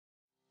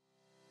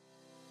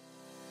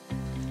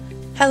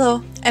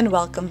Hello and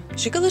welcome.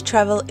 Zhiguli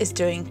Travel is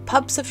doing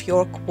Pubs of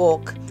York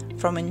walk,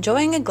 from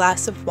enjoying a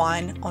glass of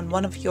wine on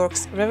one of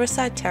York's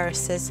riverside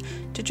terraces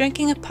to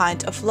drinking a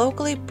pint of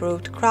locally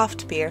brewed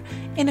craft beer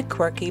in a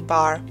quirky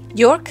bar.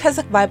 York has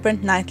a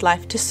vibrant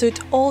nightlife to suit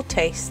all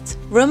tastes.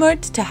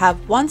 Rumoured to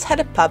have once had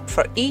a pub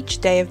for each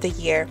day of the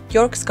year,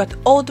 York's got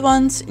old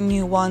ones,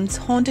 new ones,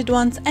 haunted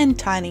ones and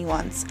tiny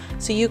ones,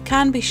 so you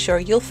can be sure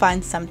you'll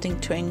find something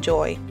to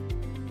enjoy.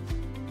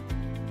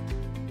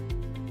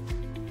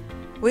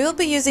 We will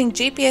be using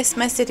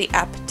GPSmycity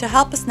app to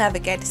help us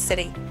navigate the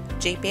city.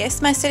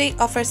 GPSmycity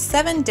offers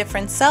 7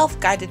 different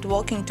self-guided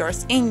walking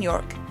tours in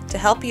York to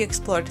help you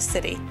explore the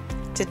city.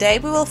 Today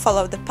we will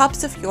follow the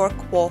Pubs of York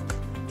walk.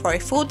 For a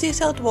full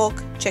detailed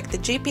walk, check the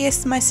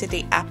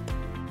GPSmycity app.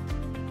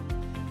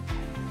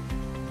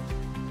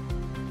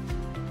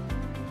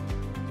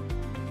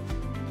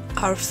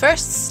 Our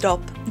first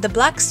stop, the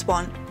Black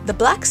Swan. The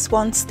Black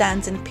Swan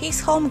stands in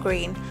Peaceholm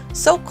Green,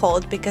 so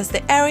called because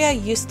the area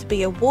used to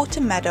be a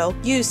water meadow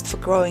used for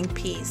growing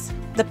peas.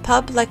 The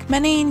pub, like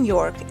many in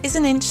York,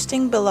 isn't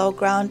interesting below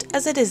ground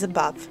as it is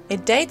above.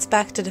 It dates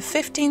back to the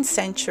 15th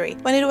century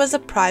when it was a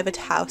private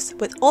house,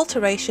 with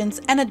alterations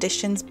and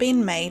additions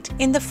being made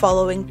in the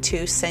following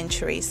 2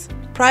 centuries.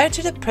 Prior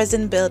to the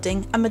present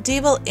building, a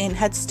medieval inn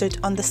had stood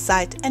on the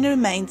site and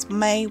remains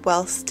may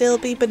well still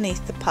be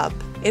beneath the pub.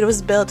 It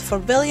was built for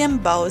William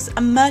Bowes,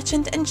 a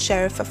merchant and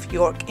sheriff of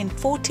York in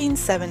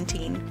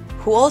 1417,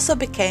 who also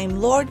became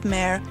Lord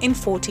Mayor in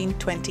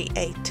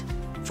 1428.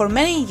 For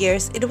many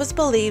years it was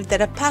believed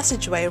that a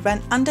passageway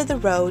ran under the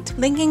road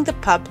linking the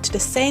pub to the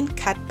St.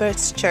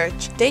 Cuthbert's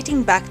Church,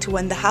 dating back to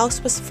when the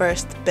house was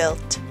first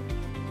built.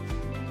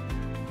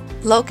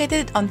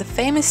 Located on the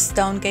famous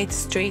Stonegate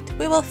Street,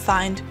 we will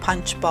find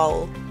Punch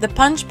Bowl. The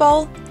Punch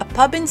Bowl, a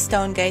pub in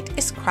Stonegate,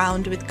 is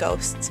crowned with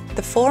ghosts.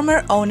 The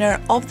former owner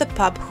of the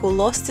pub, who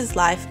lost his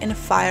life in a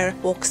fire,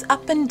 walks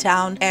up and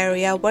down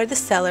area where the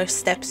cellar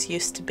steps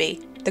used to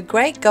be. The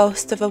grey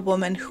ghost of a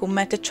woman who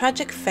met a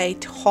tragic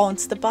fate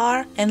haunts the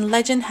bar, and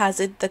legend has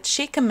it that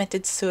she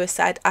committed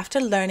suicide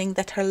after learning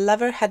that her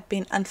lover had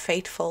been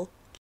unfaithful.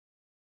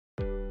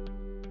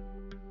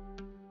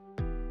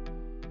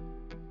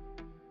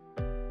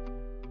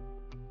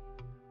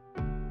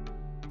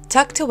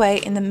 Tucked away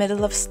in the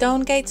middle of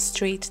Stonegate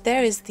Street,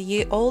 there is the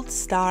Ye Olde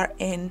Starre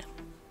Inn.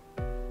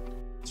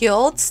 Ye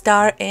Olde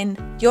Starre Inn,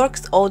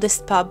 York's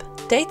oldest pub,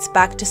 dates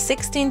back to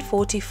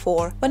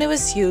 1644 when it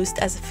was used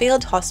as a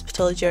field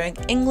hospital during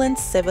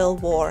England's Civil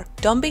War.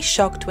 Don't be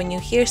shocked when you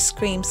hear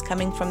screams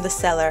coming from the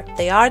cellar.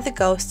 They are the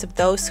ghosts of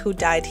those who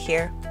died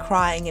here,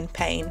 crying in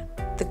pain.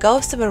 The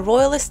ghost of a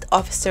royalist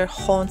officer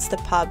haunts the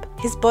pub.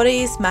 His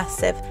body is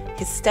massive,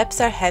 his steps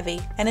are heavy,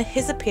 and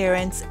his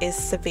appearance is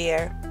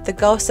severe. The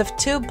ghosts of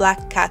 2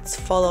 black cats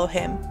follow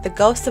him. The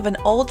ghost of an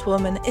old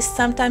woman is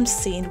sometimes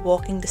seen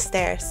walking the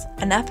stairs,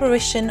 an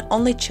apparition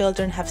only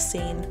children have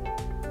seen.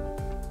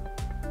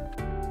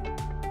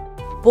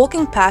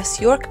 Walking past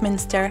York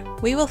Minster,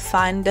 we will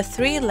find the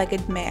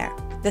Three-Legged Mare.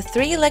 The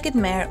Three-Legged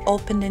Mare,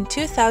 opened in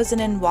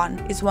 2001,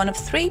 is one of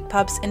 3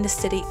 pubs in the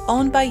city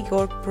owned by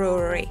York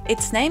Brewery.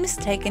 Its name is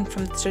taken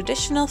from the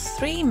traditional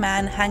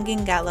 3-man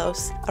hanging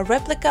gallows. A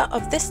replica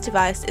of this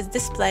device is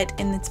displayed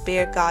in its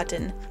beer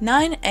garden.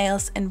 9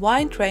 ales and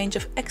wide range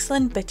of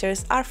excellent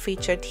bitters are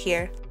featured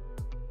here.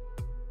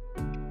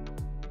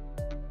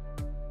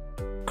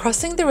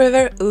 Crossing the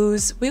River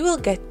Ouse, we will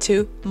get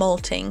to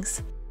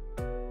Maltings.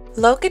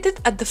 Located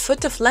at the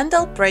foot of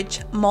Lendal Bridge,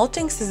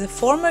 Maltings is a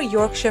former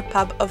Yorkshire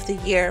Pub of the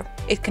Year.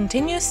 It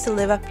continues to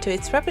live up to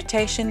its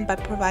reputation by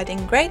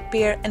providing great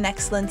beer and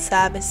excellent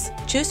service.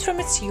 Choose from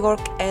its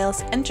York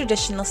ales and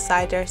traditional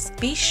ciders.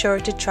 Be sure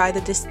to try the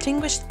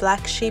distinguished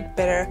Black Sheep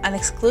Bitter, an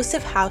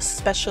exclusive house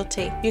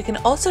specialty. You can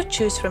also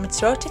choose from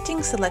its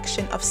rotating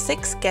selection of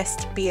 6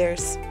 guest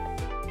beers.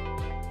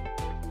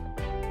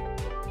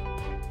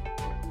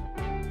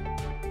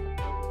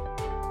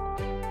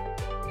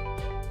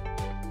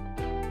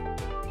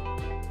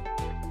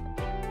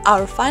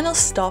 Our final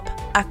stop,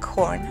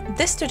 Ackhorne.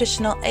 This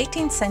traditional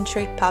 18th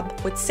century pub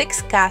with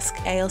 6 cask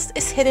ales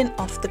is hidden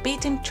off the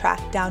beaten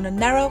track down a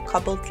narrow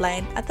cobbled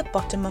lane at the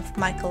bottom of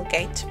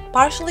Michaelgate.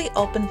 Partially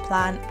open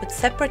plan with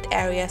separate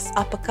areas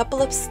up a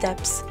couple of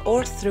steps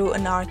or through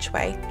an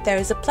archway. There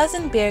is a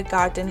pleasant beer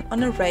garden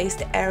on a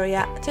raised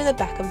area to the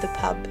back of the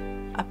pub.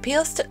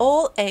 Appeals to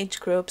all age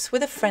groups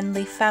with a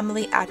friendly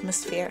family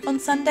atmosphere. On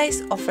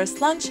Sundays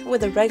offers lunch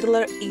with a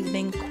regular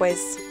evening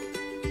quiz.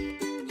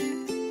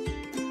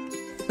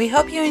 We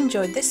hope you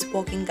enjoyed this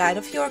walking guide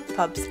of York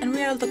pubs, and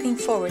we are looking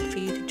forward for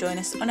you to join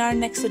us on our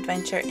next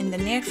adventure in the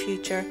near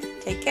future.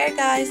 Take care,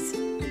 guys!